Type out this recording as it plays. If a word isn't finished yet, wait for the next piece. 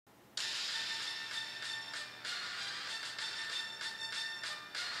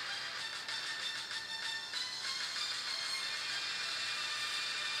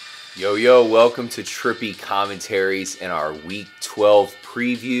Yo, yo, welcome to Trippy Commentaries and our Week 12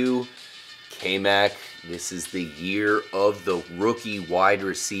 preview. K-Mac, this is the year of the rookie wide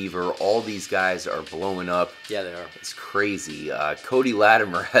receiver. All these guys are blowing up. Yeah, they are. It's crazy. Cody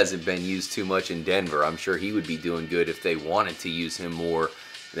Latimer hasn't been used too much in Denver. I'm sure he would be doing good if they wanted to use him more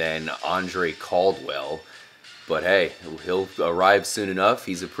than Andre Caldwell. But hey, he'll arrive soon enough.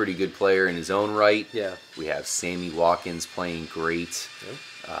 He's a pretty good player in his own right. Yeah. We have Sammy Watkins playing great. Yep.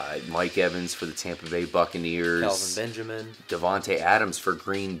 Mike Evans for the Tampa Bay Buccaneers. Calvin Benjamin. Devontae Adams for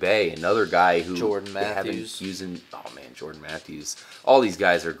Green Bay. Another guy who Jordan they haven't Matthews. using. Oh man, Jordan Matthews. All these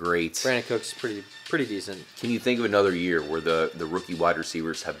guys are great. Brandon Cooks pretty decent. Can you think of another year where the rookie wide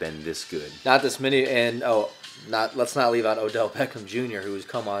receivers have been this good? Not this many, and let's not leave out Odell Beckham Jr., who's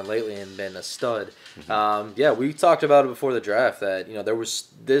come on lately and been a stud. Yeah, we talked about it before the draft that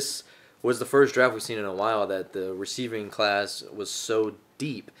this was the first draft we've seen in a while that the receiving class was so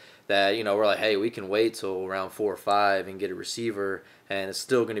deep that we're like, hey, we can wait till round 4 or 5 and get a receiver, and it's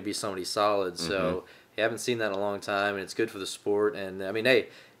still going to be somebody solid. So you haven't seen that in a long time, and it's good for the sport. And I mean, hey,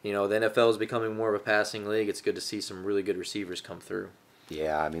 the NFL is becoming more of a passing league. It's good to see some really good receivers come through.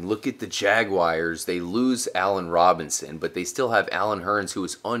 Yeah, I mean, look at the Jaguars. They lose Allen Robinson, but they still have Allen Hurns, who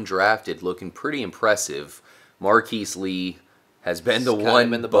was undrafted, looking pretty impressive. Marquise Lee has been the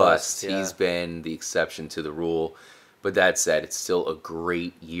one bust. Yeah. He's been the exception to the rule. But that said, it's still a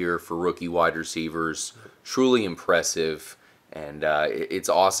great year for rookie wide receivers. Truly impressive. And it's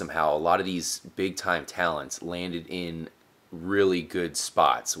awesome how a lot of these big-time talents landed in really good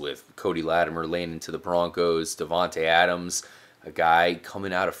spots, with Cody Latimer landing to the Broncos, Devontae Adams, a guy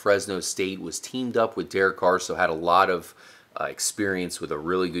coming out of Fresno State, was teamed up with Derek Carr, so had a lot of experience with a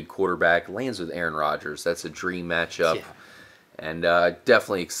really good quarterback. Lands with Aaron Rodgers. That's a dream matchup. Yeah. And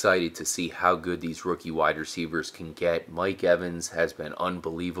definitely excited to see how good these rookie wide receivers can get. Mike Evans has been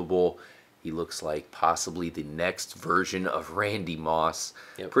unbelievable. He looks like possibly the next version of Randy Moss.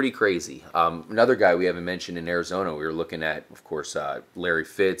 Yep. Pretty crazy. Another guy we haven't mentioned in Arizona, we were looking at, of course, Larry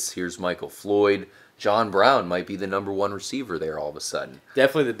Fitz. Here's Michael Floyd. John Brown might be the #1 receiver there all of a sudden.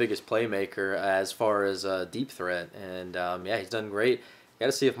 Definitely the biggest playmaker as far as deep threat, and yeah, he's done great. Got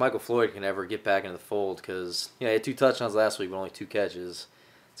to see if Michael Floyd can ever get back into the fold, because he had 2 touchdowns last week, but only 2 catches.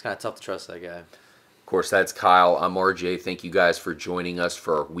 It's kind of tough to trust that guy. Of course, that's Kyle. I'm RJ. Thank you guys for joining us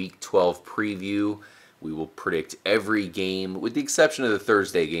for our Week 12 preview. We will predict every game, with the exception of the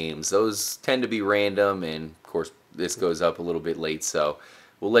Thursday games. Those tend to be random, and of course, this goes up a little bit late, so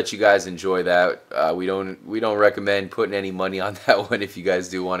we'll let you guys enjoy that. We don't recommend putting any money on that one if you guys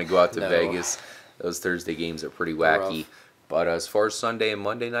do want to go out to Vegas. Those Thursday games are pretty wacky. Rough. But as far as Sunday and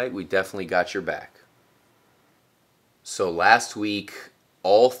Monday night, we definitely got your back. So last week,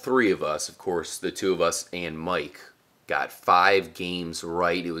 all 3 of us, of course, the 2 of us and Mike, got 5 games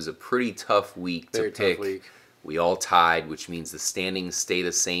right. It was a pretty tough week to pick. Tough week. We all tied, which means the standings stay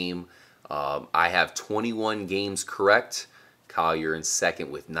the same. I have 21 games correct. Kyle, you're in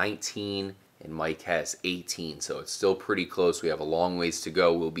second with 19, and Mike has 18. So it's still pretty close. We have a long ways to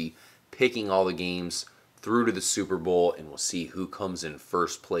go. We'll be picking all the games through to the Super Bowl, and we'll see who comes in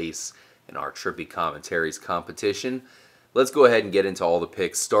first place in our Trippy Commentaries competition. Let's go ahead and get into all the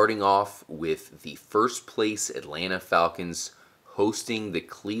picks, starting off with the first place Atlanta Falcons hosting the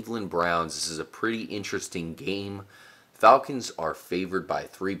Cleveland Browns. This is a pretty interesting game. Falcons are favored by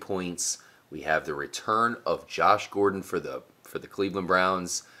 3 points. We have the return of Josh Gordon for the Cleveland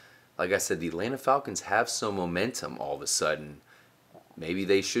Browns. Like I said, the Atlanta Falcons have some momentum all of a sudden. Maybe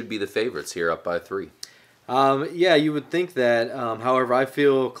they should be the favorites here, up by 3. Yeah, you would think that. However, I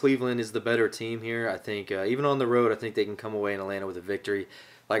feel Cleveland is the better team here. I think even on the road, I think they can come away in Atlanta with a victory.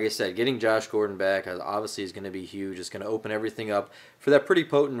 Like I said, getting Josh Gordon back obviously is going to be huge. It's going to open everything up for that pretty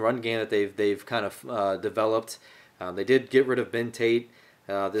potent run game that they've kind of developed. They did get rid of Ben Tate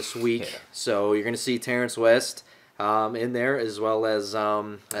this week, so you're going to see Terrence West in there, as well as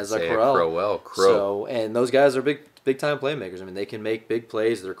Crowell. So, and those guys are big time playmakers. I mean, they can make big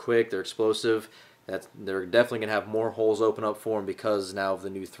plays. They're quick. They're explosive. They're definitely going to have more holes open up for them because now of the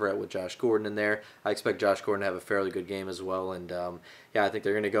new threat with Josh Gordon in there. I expect Josh Gordon to have a fairly good game as well. And, yeah, I think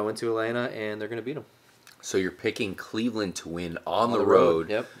they're going to go into Atlanta and they're going to beat them. So you're picking Cleveland to win on the road,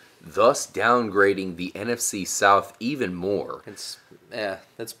 yep. Thus downgrading the NFC South even more. It's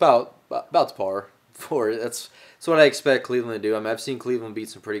about par for it. That's what I expect Cleveland to do. I mean, I've seen Cleveland beat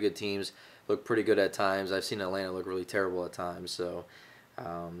some pretty good teams, look pretty good at times. I've seen Atlanta look really terrible at times. So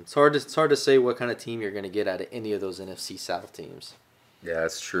it's hard to say what kind of team you're going to get out of any of those NFC South teams. Yeah,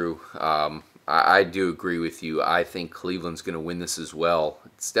 that's true. I do agree with you. I think Cleveland's going to win this as well.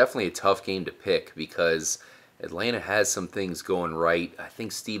 It's definitely a tough game to pick because Atlanta has some things going right. I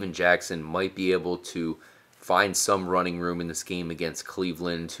think Steven Jackson might be able to find some running room in this game against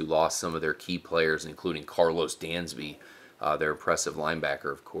Cleveland, who lost some of their key players, including Carlos Dansby, their impressive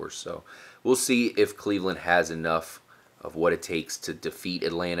linebacker, of course. So we'll see if Cleveland has enough of what it takes to defeat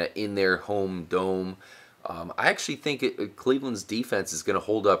Atlanta in their home dome. I actually think Cleveland's defense is going to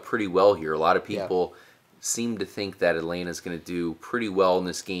hold up pretty well here. A lot of people seem to think that Atlanta's going to do pretty well in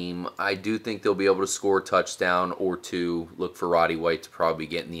this game. I do think they'll be able to score a touchdown or two. Look for Roddy White to probably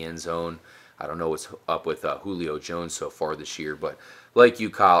get in the end zone. I don't know what's up with Julio Jones so far this year, but like you,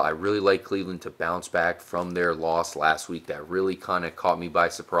 Kyle, I really like Cleveland to bounce back from their loss last week. That really kind of caught me by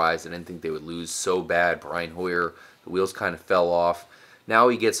surprise. I didn't think they would lose so bad. Brian Hoyer, the wheels kind of fell off. Now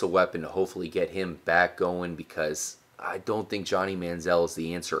he gets a weapon to hopefully get him back going, because I don't think Johnny Manziel is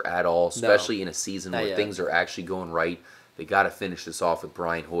the answer at all, especially in a season where things are actually going right. They got to finish this off with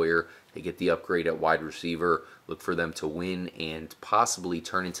Brian Hoyer. They get the upgrade at wide receiver. Look for them to win and possibly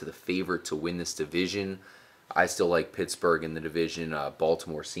turn into the favorite to win this division. I still like Pittsburgh in the division.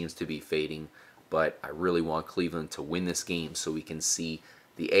 Baltimore seems to be fading, but I really want Cleveland to win this game so we can see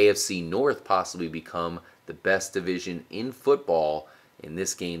the AFC North possibly become the best division in football. In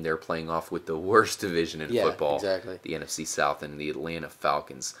this game, they're playing off with the worst division in football, exactly. The NFC South and the Atlanta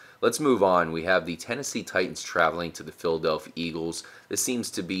Falcons. Let's move on. We have the Tennessee Titans traveling to the Philadelphia Eagles. This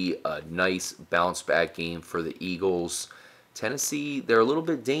seems to be a nice bounce-back game for the Eagles. Tennessee, they're a little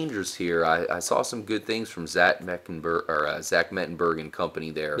bit dangerous here. I saw some good things from Zach Mettenberg and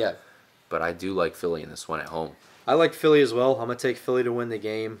company there. Yeah. But I do like Philly in this one at home. I like Philly as well. I'm going to take Philly to win the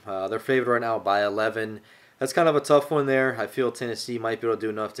game. They're favored right now by 11. That's kind of a tough one there. I feel Tennessee might be able to do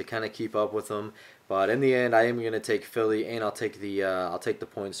enough to kind of keep up with them, but in the end, I am going to take Philly, and I'll take the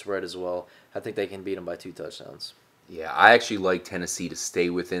point spread as well. I think they can beat them by 2 touchdowns. Yeah, I actually like Tennessee to stay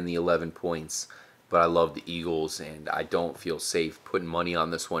within the 11 points, but I love the Eagles, and I don't feel safe putting money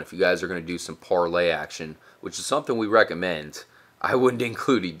on this one. If you guys are going to do some parlay action, which is something we recommend, I wouldn't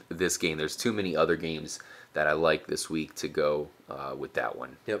include this game. There's too many other games that I like this week to go with that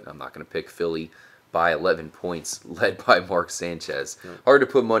one. Yep. I'm not going to pick Philly by 11 points, led by Mark Sanchez. Hard to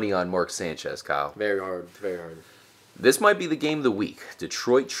put money on Mark Sanchez, Kyle. Very hard, very hard. This might be the game of the week.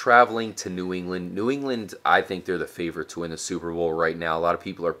 Detroit traveling to New England. New England, I think they're the favorite to win the Super Bowl right now. A lot of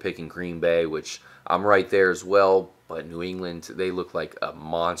people are picking Green Bay, which I'm right there as well. But New England, they look like a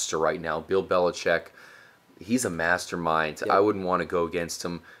monster right now. Bill Belichick, he's a mastermind. Yep. I wouldn't want to go against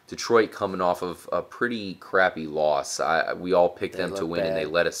him. Detroit coming off of a pretty crappy loss. We all picked them to win, and they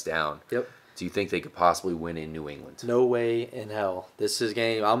let us down. Yep. Do you think they could possibly win in New England? No way in hell. This is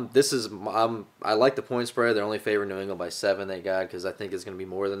game. I like the point spread. They're only favoring New England by 7. Thank God, because I think it's going to be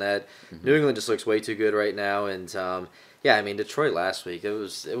more than that. Mm-hmm. New England just looks way too good right now, and yeah, I mean Detroit last week. It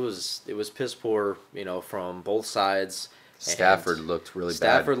was piss poor. From both sides. Stafford looked really bad.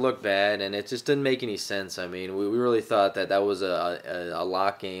 Stafford looked bad, and it just didn't make any sense. I mean, we really thought that was a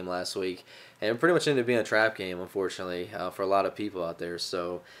lock game last week, and it pretty much ended up being a trap game, unfortunately, for a lot of people out there.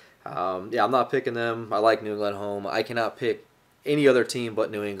 So. Yeah, I'm not picking them. I like New England home. I cannot pick any other team but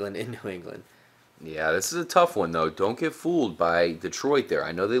New England in New England. Yeah, this is a tough one, though. Don't get fooled by Detroit there.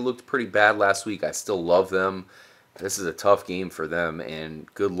 I know they looked pretty bad last week. I still love them. This is a tough game for them,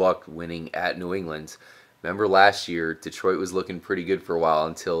 and good luck winning at New England. Remember last year, Detroit was looking pretty good for a while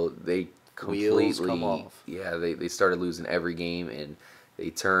until they completely... Wheels come off. Yeah, they started losing every game, and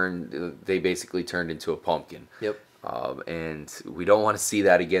they basically turned into a pumpkin. Yep. And we don't want to see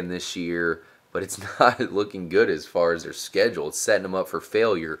that again this year, but it's not looking good as far as their schedule. It's setting them up for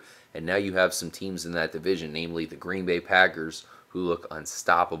failure, and now you have some teams in that division, namely the Green Bay Packers, who look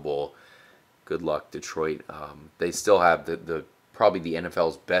unstoppable. Good luck, Detroit. They still have probably the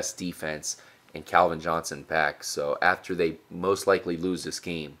NFL's best defense and Calvin Johnson back, so after they most likely lose this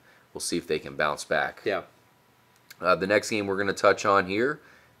game, we'll see if they can bounce back. Yeah. The next game we're going to touch on here,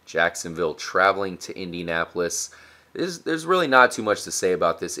 Jacksonville traveling to Indianapolis. There's really not too much to say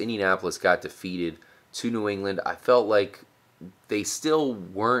about this. Indianapolis got defeated to New England. I felt like they still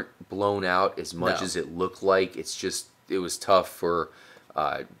weren't blown out as much as it looked like. It was tough for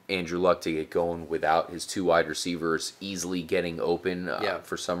Andrew Luck to get going without his 2 wide receivers easily getting open.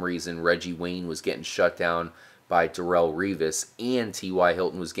 For some reason, Reggie Wayne was getting shut down by Darrelle Revis, and T.Y.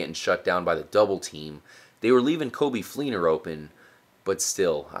 Hilton was getting shut down by the double team. They were leaving Kobe Fleener open, but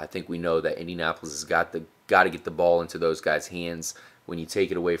still, I think we know that Indianapolis has got to get the ball into those guys' hands. When you take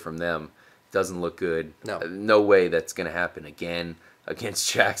it away from them, it doesn't look good. No way that's going to happen again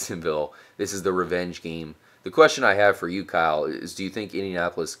against Jacksonville. This is the revenge game. The question I have for you, Kyle, is do you think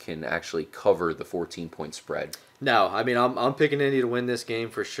Indianapolis can actually cover the 14-point spread? No, I mean I'm picking Indy to win this game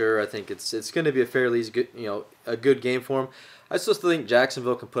for sure. I think it's going to be a fairly good a good game for them. I still think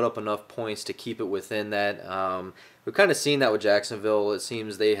Jacksonville can put up enough points to keep it within that. We've kind of seen that with Jacksonville. It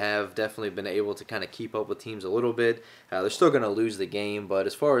seems they have definitely been able to kind of keep up with teams a little bit. They're still going to lose the game, but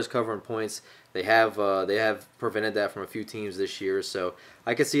as far as covering points, they have prevented that from a few teams this year. So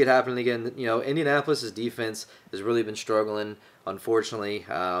I could see it happening again. Indianapolis's defense has really been struggling, unfortunately.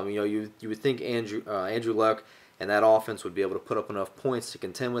 You would think Andrew Luck and that offense would be able to put up enough points to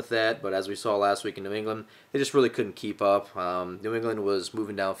contend with that. But as we saw last week in New England, they just really couldn't keep up. New England was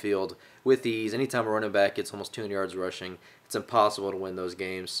moving downfield with ease. Anytime a running back gets almost 200 yards rushing, it's impossible to win those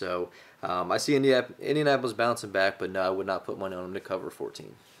games. So I see Indianapolis bouncing back, but no, I would not put money on them to cover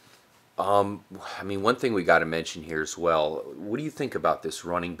 14. One thing we got to mention here as well. What do you think about this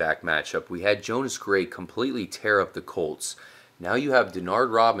running back matchup? We had Jonas Gray completely tear up the Colts. Now you have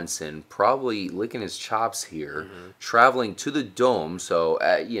Denard Robinson probably licking his chops here, traveling to the Dome. So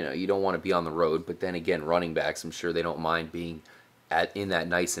you don't want to be on the road, but then again, running backs, I'm sure they don't mind being in that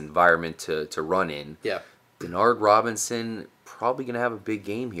nice environment to run in. Yeah. Denard Robinson probably going to have a big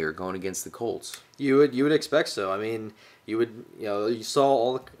game here going against the Colts. You would expect so. I mean, you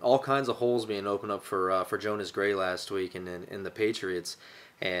saw all kinds of holes being opened up for Jonas Gray last week in the Patriots.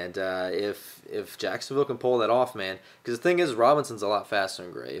 And if Jacksonville can pull that off, man, because the thing is, Robinson's a lot faster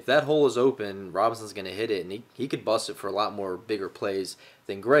than Gray. If that hole is open, Robinson's going to hit it, and he could bust it for a lot more bigger plays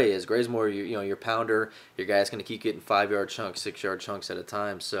than Gray is. Gray's more your pounder. Your guy's going to keep getting 5-yard chunks, 6-yard chunks at a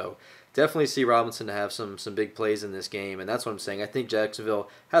time. So definitely see Robinson to have some big plays in this game, and that's what I'm saying. I think Jacksonville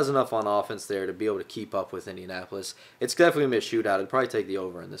has enough on offense there to be able to keep up with Indianapolis. It's definitely going to be a shootout. It'd probably take the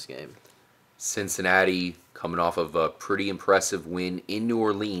over in this game. Cincinnati coming off of a pretty impressive win in New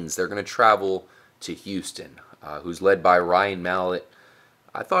Orleans. They're going to travel to Houston, who's led by Ryan Mallett.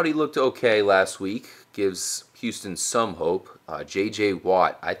 I thought he looked okay last week. Gives Houston some hope. J.J.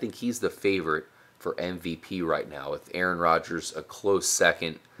 Watt, I think he's the favorite for MVP right now, with Aaron Rodgers a close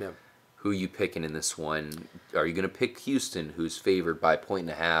second. Yeah. Who are you picking in this one? Are you going to pick Houston, who's favored by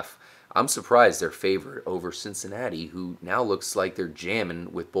 1.5? I'm surprised they're favored over Cincinnati, who now looks like they're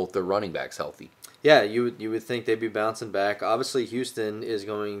jamming with both their running backs healthy. Yeah, you would think they'd be bouncing back. Obviously, Houston is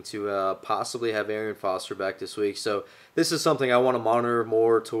going to possibly have Arian Foster back this week, so this is something I want to monitor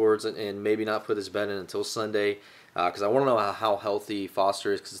more towards and maybe not put this bet in until Sunday, because I want to know how healthy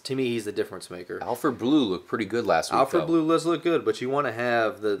Foster is, because to me, he's the difference maker. Alfred Blue looked pretty good last week, Alfred Blue does look good, but you want to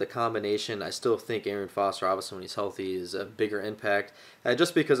have the combination. I still think Arian Foster, obviously when he's healthy, is a bigger impact,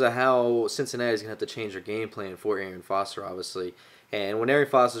 just because of how Cincinnati's going to have to change their game plan for Arian Foster, obviously. And when Arian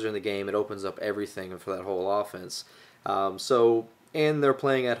Foster's in the game, it opens up everything for that whole offense. And they're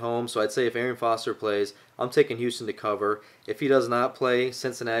playing at home, so I'd say if Arian Foster plays, I'm taking Houston to cover. If he does not play,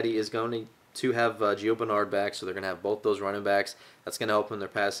 Cincinnati is going to have Gio Bernard back, so they're going to have both those running backs. That's going to help in their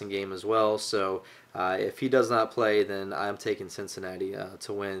passing game as well. So if he does not play, then I'm taking Cincinnati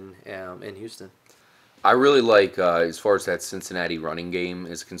to win in Houston. I really like, as far as that Cincinnati running game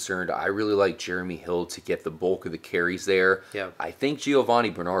is concerned, I really like Jeremy Hill to get the bulk of the carries there. Yeah. I think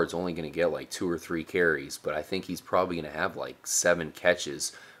Giovanni Bernard's only going to get like 2 or 3 carries, but I think he's probably going to have like 7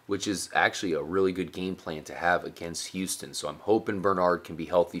 catches, which is actually a really good game plan to have against Houston. So I'm hoping Bernard can be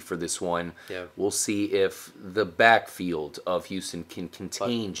healthy for this one. Yeah. We'll see if the backfield of Houston can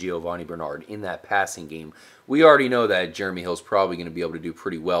contain Giovanni Bernard in that passing game. We already know that Jeremy Hill's probably going to be able to do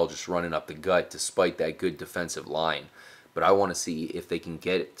pretty well just running up the gut despite that good defensive line. But I want to see if they can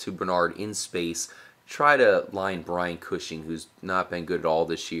get it to Bernard in space. Try to line Brian Cushing, who's not been good at all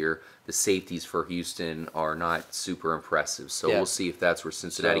this year. The safeties for Houston are not super impressive. So We'll see if that's where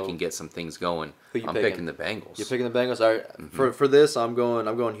Cincinnati can get some things going. I'm picking the Bengals. You're picking the Bengals? All right. For this, I'm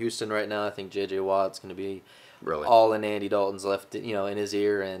going Houston right now. I think J.J. Watt's going to be all in Andy Dalton's left, in his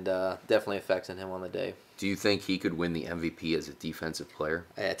ear, and definitely affecting him on the day. Do you think he could win the MVP as a defensive player?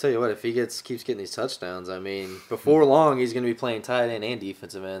 I tell you what, if he keeps getting these touchdowns, I mean, before long he's going to be playing tight end and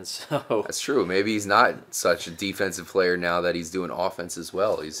defensive end. So that's true. Maybe he's not such a defensive player now that he's doing offense as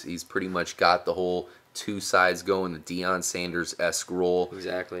well. He's pretty much got the whole 2 sides going, the Deion Sanders-esque role.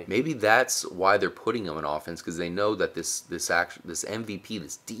 Exactly. Maybe that's why they're putting him in offense, because they know that this MVP,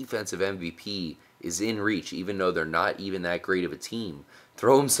 this defensive MVP, is in reach, even though they're not even that great of a team.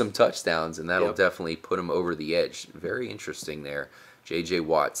 Throw him some touchdowns, and that'll definitely put him over the edge. Very interesting there. J.J.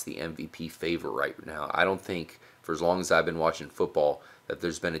 Watt's the MVP favorite right now. I don't think, for as long as I've been watching football, that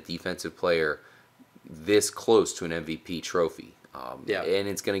there's been a defensive player this close to an MVP trophy. And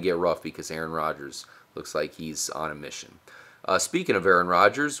it's going to get rough because Aaron Rodgers looks like he's on a mission. Speaking of Aaron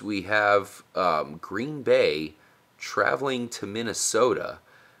Rodgers, we have Green Bay traveling to Minnesota.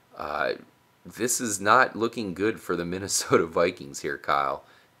 this is not looking good for the Minnesota Vikings here, Kyle.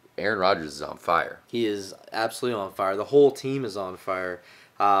 Aaron Rodgers is on fire. He is absolutely on fire. The whole team is on fire.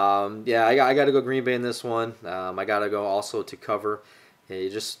 Yeah, I got to go Green Bay in this one. I got to go also to cover. Yeah,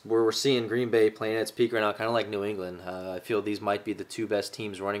 just we're seeing Green Bay playing at its peak right now, kind of like New England. I feel these might be the two best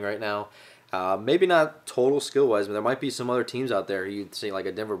teams running right now. Maybe not total skill wise, but there might be some other teams out there. You'd say like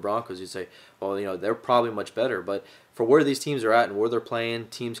a Denver Broncos. You'd say, well, they're probably much better. But for where these teams are at and where they're playing,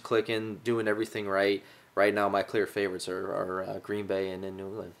 teams clicking, doing everything right. Right now, my clear favorites are Green Bay and New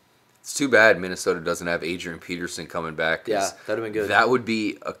England. It's too bad Minnesota doesn't have Adrian Peterson coming back. Yeah, that'd have been good. That would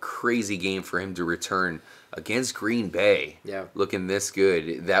be a crazy game for him to return against Green Bay. Yeah. Looking this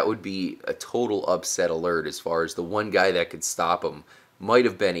good. That would be a total upset alert as far as the one guy that could stop him might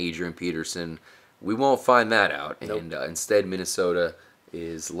have been Adrian Peterson. We won't find that out. Nope. And instead, Minnesota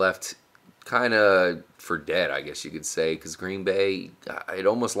is left kind of for dead, I guess you could say, because Green Bay, it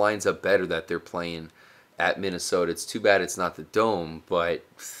almost lines up better that they're playing at Minnesota. It's too bad it's not the Dome, but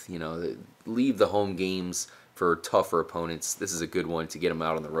leave the home games for tougher opponents. This is a good one to get them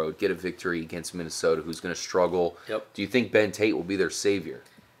out on the road. Get a victory against Minnesota, who's going to struggle. Yep. Do you think Ben Tate will be their savior?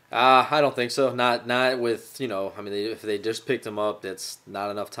 I don't think so. Not with if they just picked him up, that's not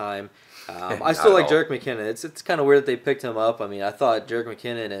enough time. I still like Jerick McKinnon. It's kind of weird that they picked him up. I mean, I thought Jerick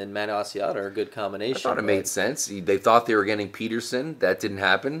McKinnon and Manny Asiata are a good combination. I thought it made sense. They thought they were getting Peterson. That didn't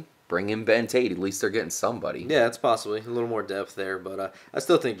happen. Bring in Ben Tate. At least they're getting somebody. Yeah, it's possibly a little more depth there, but I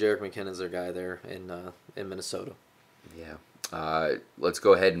still think Jerick McKinnon's their guy there in Minnesota. Yeah. Let's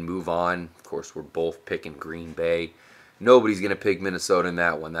go ahead and move on. Of course, we're both picking Green Bay. Nobody's going to pick Minnesota in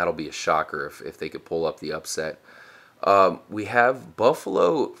that one. That'll be a shocker if they could pull up the upset. We have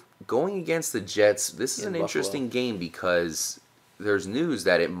Buffalo going against the Jets. This is an interesting game because there's news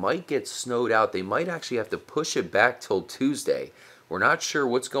that it might get snowed out. They might actually have to push it back till Tuesday. We're not sure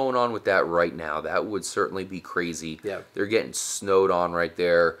what's going on with that right now. That would certainly be crazy. Yeah. They're getting snowed on right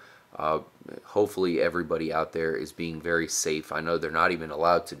there. Hopefully everybody out there is being very safe. I know they're not even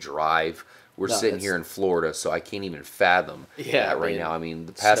allowed to drive. We're sitting here in Florida, so I can't even fathom that right now. I mean,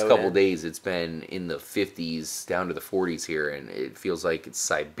 the past couple days, it's been in the 50s down to the 40s here, and it feels like it's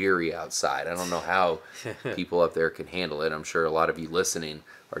Siberia outside. I don't know how people up there can handle it. I'm sure a lot of you listening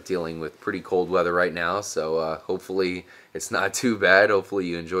are dealing with pretty cold weather right now, so hopefully it's not too bad. Hopefully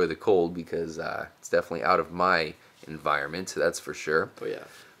you enjoy the cold because it's definitely out of my environment, that's for sure. Oh,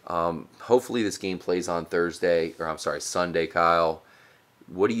 yeah. Hopefully this game plays on Sunday, Kyle.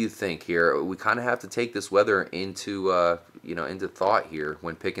 What do you think here? We kind of have to take this weather into thought here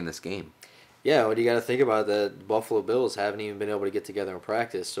when picking this game. Yeah, what do you got to think about the Buffalo Bills haven't even been able to get together and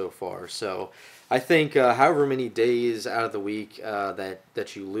practice so far. So I think however many days out of the week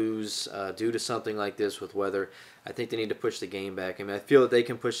that you lose due to something like this with weather, I think they need to push the game back. I mean, I feel that they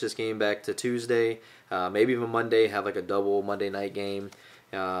can push this game back to Tuesday, maybe even Monday, have like a double Monday night game.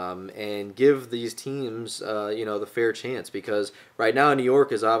 And give these teams, the fair chance, because right now New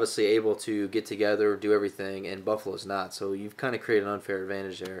York is obviously able to get together, do everything, and Buffalo's not. So you've kind of created an unfair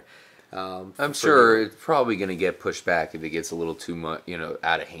advantage there. I'm sure it's probably going to get pushed back if it gets a little too much,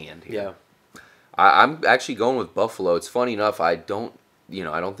 out of hand here. Yeah, I'm actually going with Buffalo. It's funny enough. I don't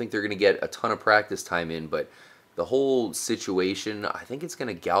think they're going to get a ton of practice time in, but the whole situation, I think it's going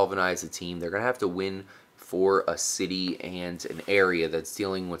to galvanize the team. They're going to have to win for a city and an area that's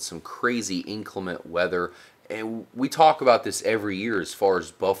dealing with some crazy inclement weather. And we talk about this every year as far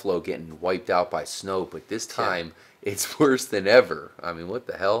as Buffalo getting wiped out by snow, but this time it's worse than ever. I mean, what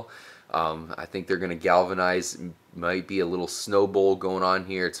the hell? I think they're going to galvanize. Might be a little snow bowl going on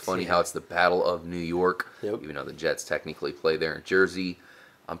here. It's funny how it's the Battle of New York, even though the Jets technically play there in Jersey.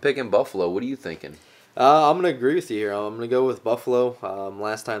 I'm picking Buffalo. What are you thinking? I'm going to agree with you here. I'm going to go with Buffalo.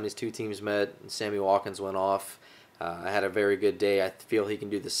 Last time these two teams met, Sammy Watkins went off. I had a very good day. I feel he can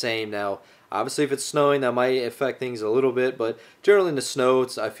do the same. Now, obviously, if it's snowing, that might affect things a little bit, but generally in the snow,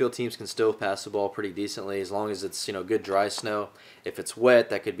 I feel teams can still pass the ball pretty decently as long as it's good dry snow. If it's wet,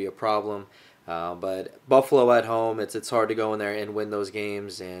 that could be a problem. But Buffalo at home, it's hard to go in there and win those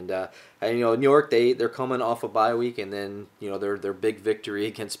games. And New York, they're coming off a bye week, and then their big victory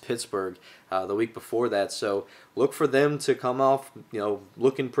against Pittsburgh the week before that. So look for them to come off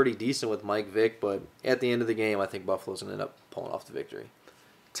looking pretty decent with Mike Vick. But at the end of the game, I think Buffalo's going to end up pulling off the victory.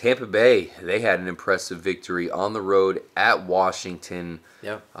 Tampa Bay, they had an impressive victory on the road at Washington.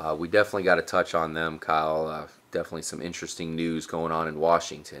 Yeah. We definitely got to touch on them, Kyle. Definitely some interesting news going on in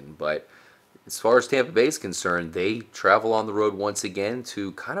Washington. But as far as Tampa Bay is concerned, they travel on the road once again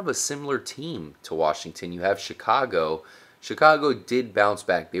to kind of a similar team to Washington. You have Chicago, Chicago did bounce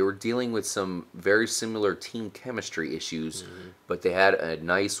back. They were dealing with some very similar team chemistry issues, but they had a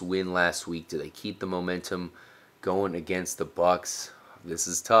nice win last week. Do they keep the momentum going against the Bucks? This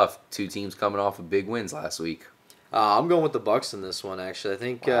is tough. Two teams coming off of big wins last week. I'm going with the Bucks in this one. Actually, I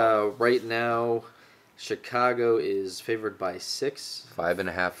think right now Chicago is favored by 6,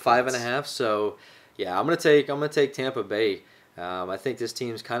 5.5. 5.5. So yeah, I'm gonna take Tampa Bay. I think this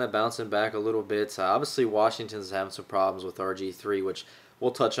team's kind of bouncing back a little bit. Obviously, Washington's having some problems with RG3, which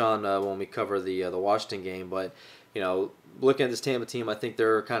we'll touch on when we cover the Washington game. But looking at this Tampa team, I think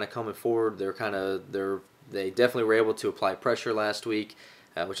they're kind of coming forward. They definitely were able to apply pressure last week,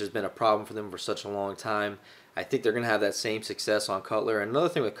 which has been a problem for them for such a long time. I think they're going to have that same success on Cutler. And another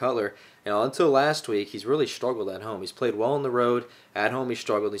thing with Cutler, until last week, he's really struggled at home. He's played well on the road. At home, he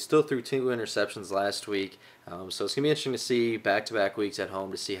struggled. He still threw 2 interceptions last week. So it's going to be interesting to see back-to-back weeks at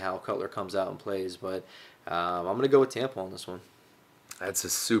home to see how Cutler comes out and plays. But I'm going to go with Tampa on this one. That's a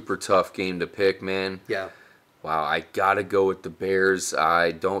super tough game to pick, man. Yeah. Wow, I got to go with the Bears.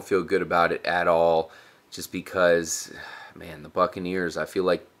 I don't feel good about it at all just because, man, the Buccaneers, I feel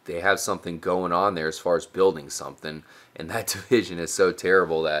like they have something going on there as far as building something, and that division is so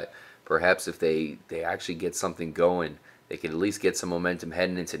terrible that perhaps if they actually get something going, they could at least get some momentum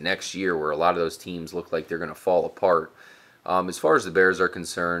heading into next year where a lot of those teams look like they're going to fall apart. As far as the Bears are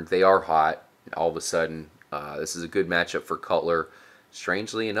concerned, they are hot all of a sudden. This is a good matchup for Cutler.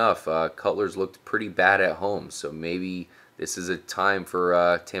 Strangely enough, Cutler's looked pretty bad at home, so maybe this is a time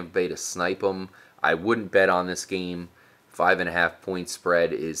for Tampa Bay to snipe them. I wouldn't bet on this game. 5.5 point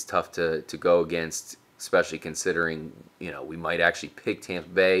spread is tough to go against, especially considering we might actually pick Tampa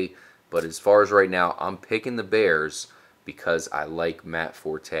Bay. But as far as right now, I'm picking the Bears because I like Matt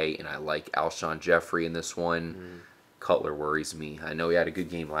Forte and I like Alshon Jeffrey in this one. Cutler worries me. I know he had a good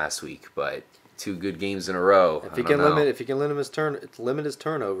game last week, but 2 good games in a row. If he can limit his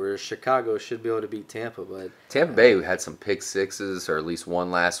turnovers, Chicago should be able to beat Tampa. But Tampa Bay had some pick sixes, or at least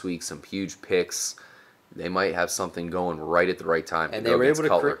one last week, some huge picks. They might have something going right at the right time. And they were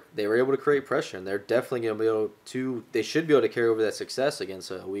able to create pressure, and they're definitely going to be able to. They should be able to carry over that success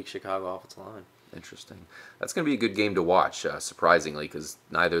against a weak Chicago offensive line. Interesting. That's going to be a good game to watch, surprisingly, because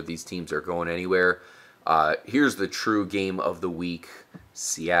neither of these teams are going anywhere. Here's the true game of the week: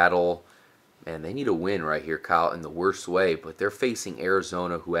 Seattle. Man, they need a win right here, Kyle, in the worst way, but they're facing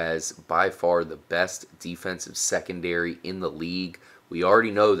Arizona, who has by far the best defensive secondary in the league. We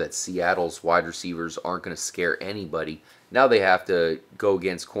already know that Seattle's wide receivers aren't going to scare anybody. Now they have to go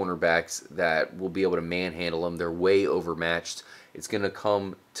against cornerbacks that will be able to manhandle them. They're way overmatched. It's going to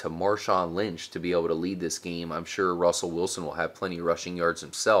come to Marshawn Lynch to be able to lead this game. I'm sure Russell Wilson will have plenty of rushing yards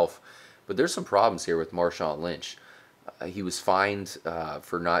himself, but there's some problems here with Marshawn Lynch. He was fined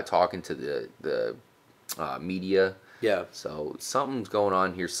for not talking to the media. Yeah. So something's going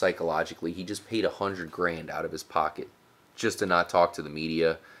on here psychologically. He just paid $100,000 out of his pocket just to not talk to the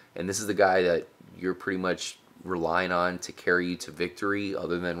media. And this is the guy that you're pretty much relying on to carry you to victory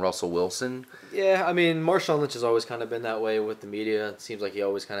other than Russell Wilson. Yeah, I mean, Marshawn Lynch has always kind of been that way with the media. It seems like he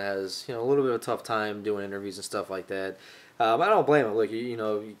always kind of has, a little bit of a tough time doing interviews and stuff like that. I don't blame him. Look,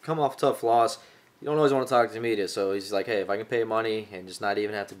 you come off a tough loss. You don't always want to talk to the media, so he's like, hey, if I can pay money and just not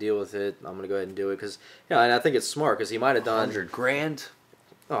even have to deal with it, I'm going to go ahead and do it. Because, and I think it's smart because he might have done $100,000.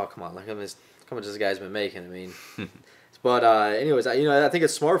 Oh, come on. Look how much this guy's been making. I mean, but anyways, I think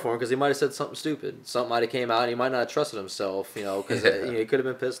it's smart for him because he might have said something stupid. Something might have came out and he might not have trusted himself, because he could have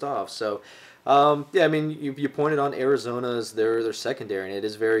been pissed off. So, yeah, I mean, you pointed on Arizona's their secondary, and it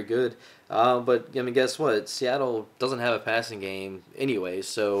is very good. But, I mean, guess what? Seattle doesn't have a passing game anyway,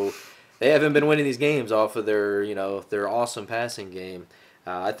 so they haven't been winning these games off of their awesome passing game.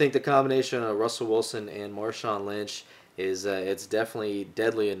 I think the combination of Russell Wilson and Marshawn Lynch is it's definitely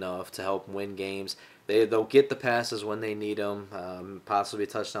deadly enough to help win games. They'll get the passes when they need them, possibly a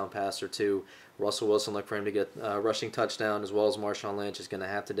touchdown pass or two. Russell Wilson, look for him to get a rushing touchdown, as well as Marshawn Lynch is going to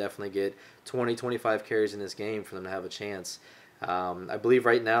have to definitely get 20, 25 carries in this game for them to have a chance. I believe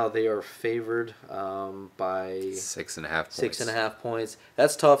right now they are favored by 6.5 points. 6.5 points.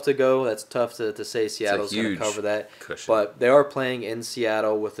 That's tough to go. That's tough to say Seattle's going to cover that. Cushion. But they are playing in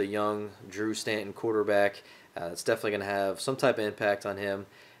Seattle with a young Drew Stanton quarterback. It's definitely going to have some type of impact on him.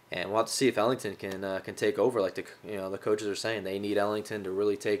 And we'll have to see if Ellington can take over. Like the coaches are saying, they need Ellington to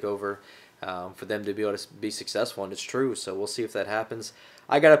really take over for them to be able to be successful, and it's true. So we'll see if that happens.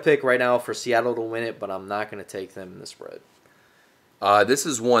 I got a pick right now for Seattle to win it, but I'm not going to take them in the spread. This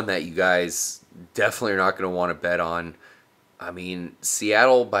is one that you guys definitely are not going to want to bet on. I mean,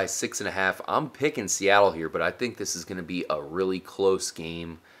 Seattle by 6.5. I'm picking Seattle here, but I think this is going to be a really close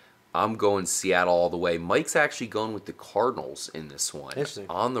game. I'm going Seattle all the way. Mike's actually going with the Cardinals in this one. Interesting.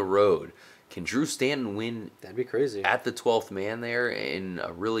 On the road. Can Drew Stanton win That'd be crazy. at the 12th man there in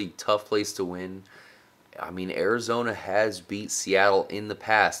a really tough place to win? I mean, Arizona has beat Seattle in the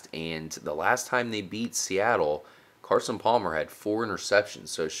past, and the last time they beat Seattle, Carson Palmer had 4 interceptions.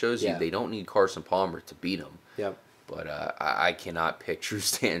 So it shows you they don't need Carson Palmer to beat him. Yep. But I cannot pick Drew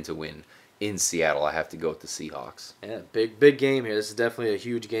Stanton to win in Seattle. I have to go with the Seahawks. Yeah, big game here. This is definitely a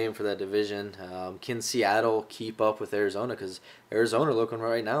huge game for that division. Can Seattle keep up with Arizona? Because Arizona looking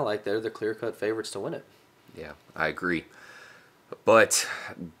right now like they're the clear-cut favorites to win it. Yeah, I agree. But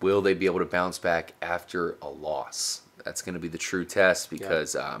will they be able to bounce back after a loss? That's going to be the true test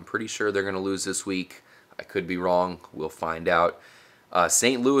because I'm pretty sure they're going to lose this week. I could be wrong. We'll find out.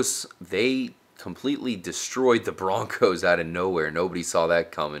 St. Louis, they completely destroyed the Broncos out of nowhere. Nobody saw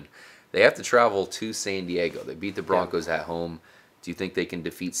that coming. They have to travel to San Diego. They beat the Broncos at home. Do you think they can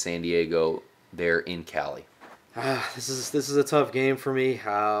defeat San Diego there in Cali? This is a tough game for me.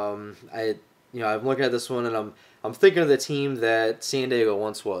 I'm looking at this one and I'm thinking of the team that San Diego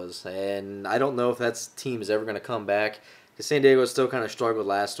once was, and I don't know if that team is ever going to come back. Because San Diego still kind of struggled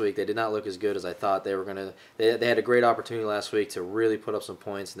last week. They did not look as good as I thought they were going to. They had a great opportunity last week to really put up some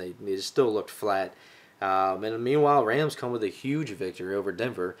points, and they just still looked flat. And meanwhile, Rams come with a huge victory over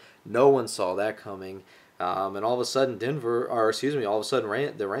Denver. No one saw that coming. And all of a sudden,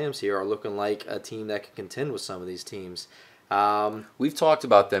 the Rams here are looking like a team that can contend with some of these teams. We've talked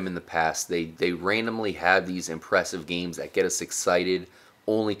about them in the past. They randomly have these impressive games that get us excited,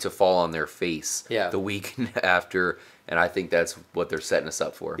 only to fall on their face the week after. And I think that's what they're setting us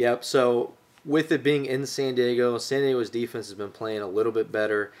up for. Yep. So with it being in San Diego's defense has been playing a little bit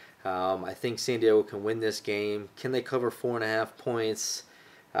better. I think San Diego can win this game. Can they cover 4.5 points?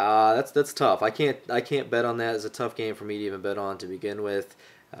 That's tough. I can't bet on that. It's a tough game for me to even bet on to begin with.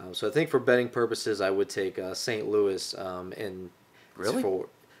 So I think for betting purposes, I would take St. Louis. Really?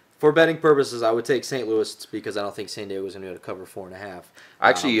 For betting purposes, I would take St. Louis because I don't think San Diego is going to be able to cover 4.5.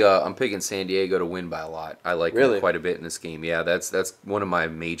 Actually, I'm picking San Diego to win by a lot. I like them quite a bit in this game. Yeah, that's one of my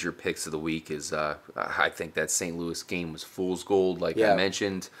major picks of the week. Is I think that St. Louis game was fool's gold. Like I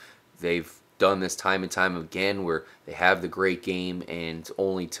mentioned, they've done this time and time again where they have the great game and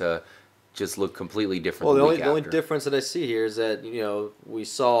only to just look completely different. Well, the only difference that I see here is that we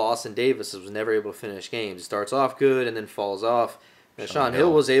saw Austin Davis was never able to finish games. He starts off good and then falls off. And Sean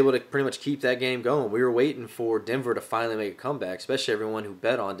Hill was able to pretty much keep that game going. We were waiting for Denver to finally make a comeback, especially everyone who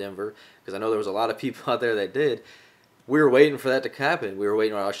bet on Denver, because I know there was a lot of people out there that did. We were waiting for that to happen. We were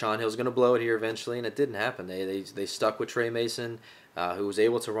waiting on Sean Hill's going to blow it here eventually, and it didn't happen. They stuck with Trey Mason, who was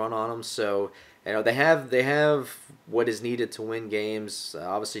able to run on them. So they have what is needed to win games.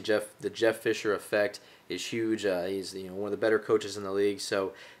 Obviously, the Jeff Fisher effect is huge. He's one of the better coaches in the league.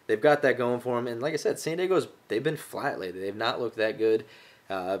 So they've got that going for them. And like I said, San they've been flat lately. They've not looked that good.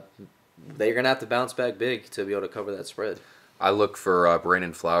 They're going to have to bounce back big to be able to cover that spread. I look for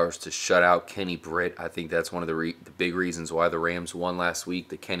Brandon Flowers to shut out Kenny Britt. I think that's one of the big reasons why the Rams won last week.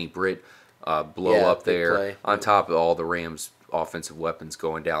 The Kenny Britt blow up there play. On top of all the Rams' offensive weapons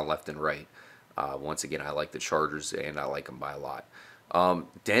going down left and right. Once again, I like the Chargers, and I like them by a lot.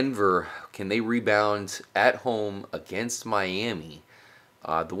 Denver, can they rebound at home against Miami?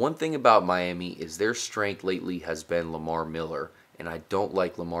 The one thing about Miami is their strength lately has been Lamar Miller, and I don't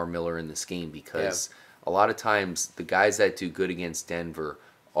like Lamar Miller in this game because a lot of times the guys that do good against Denver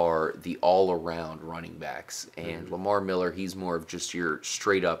are the all-around running backs, and Lamar Miller, he's more of just your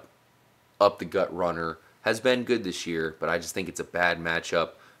straight-up, up-the-gut runner. Has been good this year, but I just think it's a bad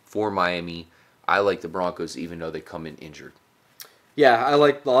matchup for Miami. I like the Broncos even though they come in injured. Yeah, I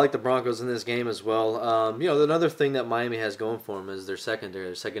like the Broncos in this game as well. Another thing that Miami has going for them is their secondary.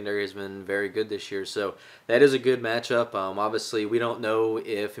 Their secondary has been very good this year, so that is a good matchup. Obviously, we don't know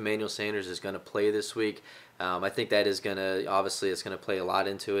if Emmanuel Sanders is going to play this week. I think that is going to it's going to play a lot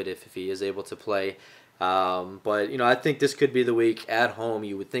into it if he is able to play. But I think this could be the week at home.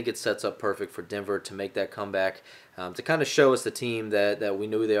 You would think it sets up perfect for Denver to make that comeback, to kind of show us the team that we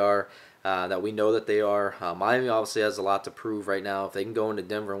knew they are. That we know that they are. Miami obviously has a lot to prove right now. If they can go into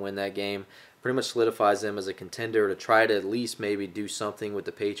Denver and win that game, pretty much solidifies them as a contender to try to at least maybe do something with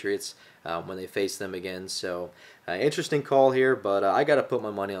the Patriots when they face them again. So, interesting call here, but I got to put my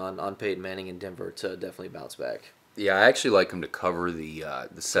money on Peyton Manning in Denver to definitely bounce back. Yeah, I actually like them to cover the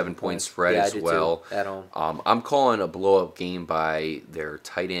 7-point spread as well. Too, at home. I'm calling a blow-up game by their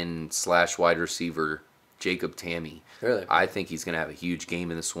tight end / wide receiver, Jacob Tamme. Really? I think he's going to have a huge game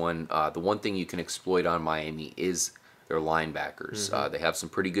in this one. The one thing you can exploit on Miami is their linebackers. They have some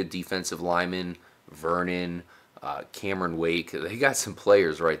pretty good defensive linemen. Vernon, Cameron Wake. They got some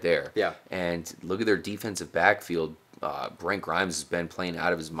players right there. Yeah. And look at their defensive backfield. Brent Grimes has been playing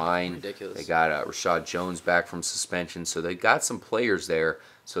out of his mind. Ridiculous. They got Rashad Jones back from suspension, so they got some players there.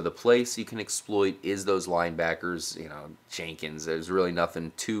 So the place you can exploit is those linebackers. Jenkins. There's really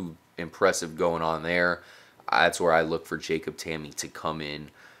nothing too impressive going on there. That's where I look for Jacob Tamme to come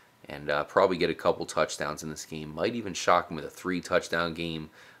in and probably get a couple touchdowns in this game. Might even shock him with a 3-touchdown game.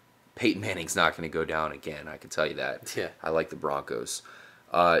 Peyton Manning's not going to go down again, I can tell you that. Yeah. I like the Broncos.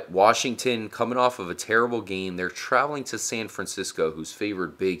 Washington, coming off of a terrible game, they're traveling to San Francisco, who's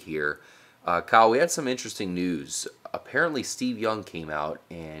favored big here. Kyle, we had some interesting news. Apparently, Steve Young came out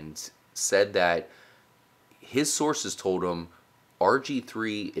and said that his sources told him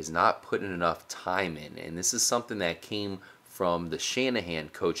RG3 is not putting enough time in, and this is something that came from the Shanahan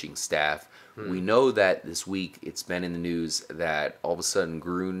coaching staff. We know that this week it's been in the news that all of a sudden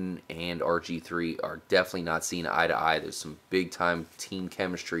Gruden and RG3 are definitely not seeing eye to eye. There's some big-time team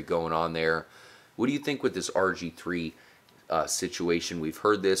chemistry going on there. What do you think with this RG3 situation? We've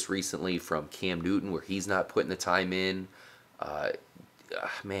heard this recently from Cam Newton where he's not putting the time in.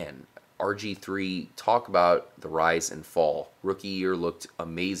 Man, RG3, talk about the rise and fall. Rookie year looked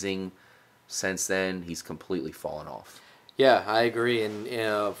amazing. Since then, he's completely fallen off. Yeah, I agree.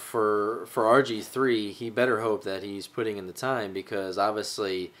 And for RG3, he better hope that he's putting in the time because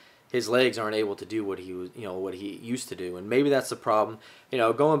obviously his legs aren't able to do what he was, what he used to do, and maybe that's the problem.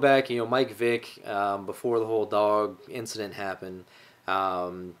 Going back, Mike Vick, before the whole dog incident happened,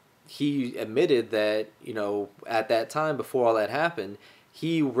 he admitted that at that time before all that happened,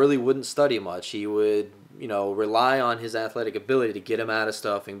 he really wouldn't study much. He would rely on his athletic ability to get him out of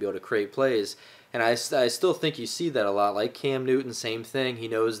stuff and be able to create plays. And I still think you see that a lot. Like Cam Newton, same thing. He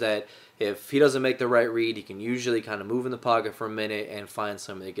knows that if he doesn't make the right read, he can usually kind of move in the pocket for a minute and find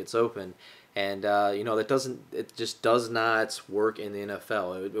somebody that gets open. And it just does not work in the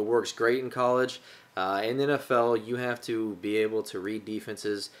NFL. It works great in college. In the NFL, you have to be able to read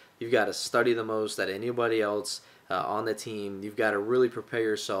defenses. You've got to study the most at anybody else on the team. You've got to really prepare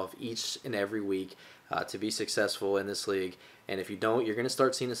yourself each and every week to be successful in this league. And if you don't, you're going to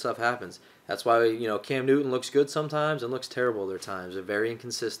start seeing this stuff happen. That's why Cam Newton looks good sometimes and looks terrible other times. They're very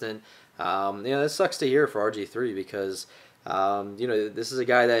inconsistent. This sucks to hear for RG3 because this is a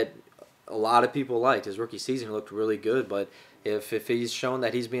guy that a lot of people liked. His rookie season looked really good, but if he's shown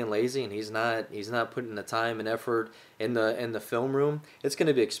that he's being lazy and he's not putting the time and effort in the film room, it's going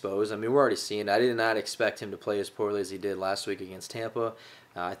to be exposed. I mean, we're already seeing it. I did not expect him to play as poorly as he did last week against Tampa.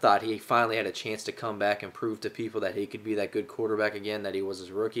 I thought he finally had a chance to come back and prove to people that he could be that good quarterback again that he was as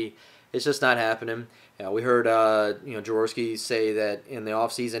a rookie. It's just not happening. We heard Jaworski say that in the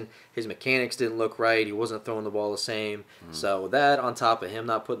offseason his mechanics didn't look right. He wasn't throwing the ball the same. So that on top of him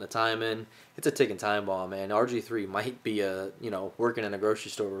not putting the time in, it's a ticking time bomb, man. RG3 might be working in a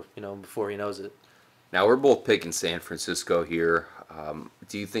grocery store before he knows it. Now we're both picking San Francisco here.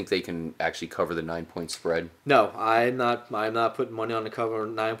 Do you think they can actually cover the 9-point spread? No, I'm not putting money on the cover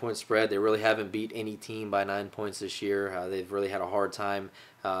 9-point spread. They really haven't beat any team by 9 points this year. They've really had a hard time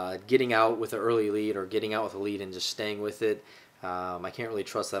getting out with an early lead or getting out with a lead and just staying with it. I can't really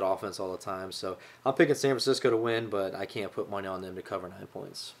trust that offense all the time. So I'm picking San Francisco to win, but I can't put money on them to cover 9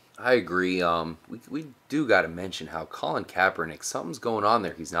 points. I agree. We do got to mention how Colin Kaepernick, something's going on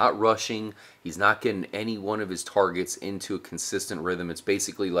there. He's not rushing. He's not getting any one of his targets into a consistent rhythm. It's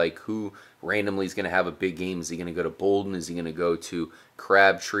basically like who randomly is going to have a big game. Is he going to go to Bolden? Is he going to go to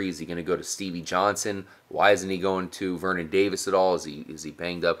Crabtree? Is he going to go to Stevie Johnson? Why isn't he going to Vernon Davis at all? Is he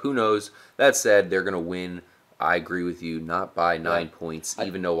banged up? Who knows? That said, they're going to win. I agree with you, not by 9 points,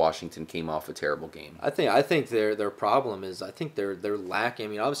 even though Washington came off a terrible game. I think their problem is they're lacking. I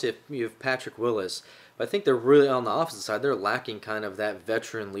mean, obviously if you have Patrick Willis, but I think they're really on the opposite side. They're lacking kind of that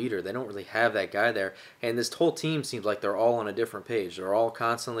veteran leader. They don't really have that guy there, and this whole team seems like they're all on a different page. They're all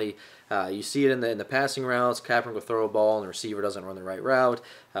constantly. You see it in the passing routes. Kaepernick will throw a ball, and the receiver doesn't run the right route.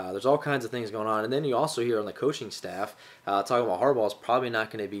 There's all kinds of things going on, and then you also hear on the coaching staff talking about Harbaugh's probably not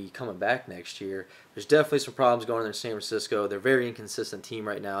going to be coming back next year. There's definitely some problems going on in San Francisco. They're a very inconsistent team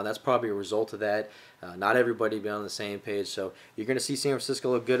right now, and that's probably a result of that. Not everybody being on the same page, so you're going to see San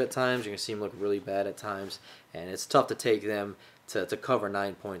Francisco look good at times. You're going to see them look really bad at times, and it's tough to take them to cover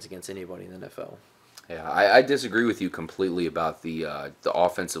 9 points against anybody in the NFL. Yeah, I disagree with you completely about the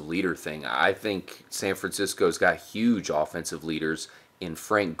offensive leader thing. I think San Francisco's got huge offensive leaders in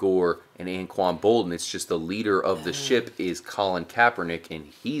Frank Gore and Anquan Bolden. It's just the leader of the ship is Colin Kaepernick, and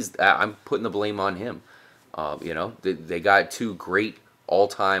I'm putting the blame on him. They got two great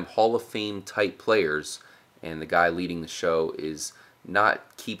all-time Hall of Fame type players, and the guy leading the show is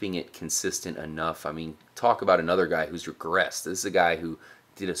not keeping it consistent enough. I mean, talk about another guy who's regressed. This is a guy who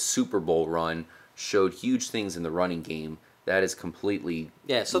did a Super Bowl run, showed huge things in the running game. That has completely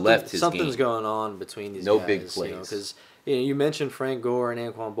left his something's game. going on between these No guys. big plays. Because you mentioned Frank Gore and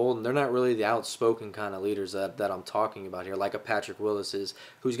Anquan Bolden. They're not really the outspoken kind of leaders that I'm talking about here, like a Patrick Willis is,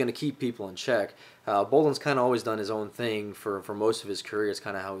 who's going to keep people in check. Bolden's kind of always done his own thing for most of his career. It's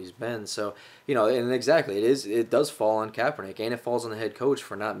kind of how he's been. So, and exactly, it does fall on Kaepernick, and it falls on the head coach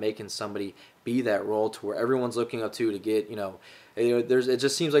for not making somebody be that role to where everyone's looking up to get, it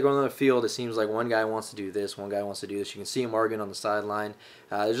just seems like on the field, it seems like one guy wants to do this, one guy wants to do this. You can see him arguing on the sideline.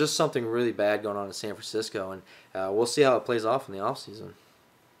 There's just something really bad going on in San Francisco, and we'll see how it plays off in the offseason.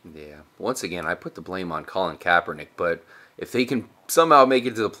 Yeah. Once again, I put the blame on Colin Kaepernick, but if they can somehow make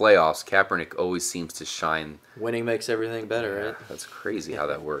it to the playoffs, Kaepernick always seems to shine. Winning makes everything better, right? That's crazy how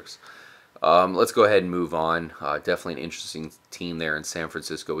that works. Let's go ahead and move on. Definitely an interesting team there in San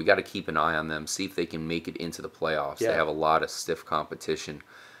Francisco. We got to keep an eye on them, see if they can make it into the playoffs. Yeah. They have a lot of stiff competition.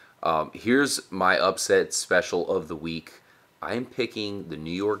 Here's my upset special of the week. I am picking the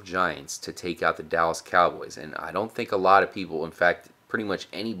New York Giants to take out the Dallas Cowboys, and I don't think a lot of people, in fact, pretty much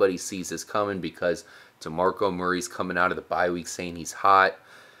anybody sees this coming because DeMarco Murray's coming out of the bye week saying he's hot,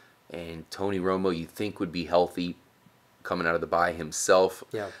 and Tony Romo you think would be healthy coming out of the bye himself.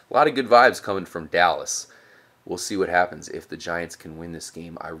 Yeah. A lot of good vibes coming from Dallas. We'll see what happens if the Giants can win this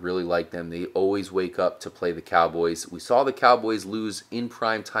game. I really like them. They always wake up to play the Cowboys. We saw the Cowboys lose in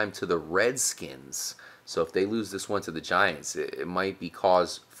prime time to the Redskins. So if they lose this one to the Giants, it might be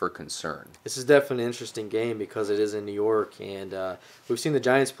cause for concern. This is definitely an interesting game because it is in New York, and we've seen the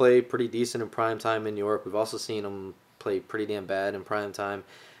Giants play pretty decent in prime time in New York. We've also seen them play pretty damn bad in prime time.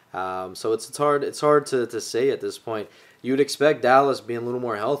 So it's hard to say at this point. You would expect Dallas being a little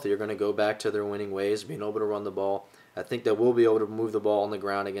more healthy. You're going to go back to their winning ways, being able to run the ball. I think that we'll be able to move the ball on the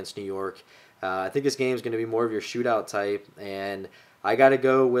ground against New York. I think this game is going to be more of your shootout type, and I got to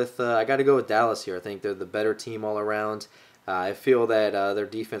go with Dallas here. I think they're the better team all around. I feel that their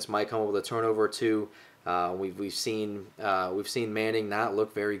defense might come up with a turnover or two. We've seen Manning not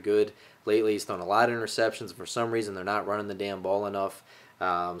look very good lately. He's thrown a lot of interceptions. For some reason, they're not running the damn ball enough.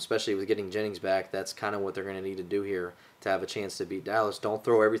 Especially with getting Jennings back, that's kind of what they're going to need to do here to have a chance to beat Dallas. Don't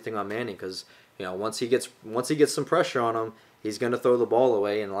throw everything on Manning because once he gets some pressure on him, he's going to throw the ball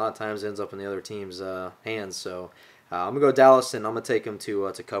away, and a lot of times it ends up in the other team's hands. So I'm gonna go Dallas, and I'm gonna take him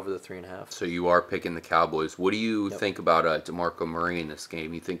to cover the 3.5. So you are picking the Cowboys. What do you think about DeMarco Murray in this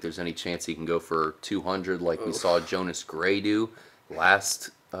game? You think there's any chance he can go for 200 like we saw Jonas Gray do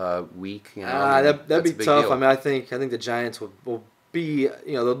last week? That'd be tough. Deal. I mean, I think the Giants will be,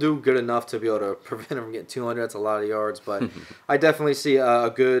 they'll do good enough to be able to prevent him from getting 200. That's a lot of yards, but I definitely see a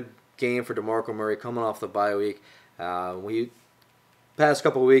good game for DeMarco Murray coming off the bye week. Past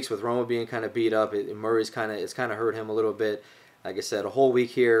couple of weeks with Romo being kind of beat up, Murray's kind of hurt him a little bit. Like I said, a whole week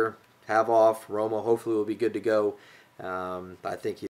here, have off. Romo hopefully will be good to go. I think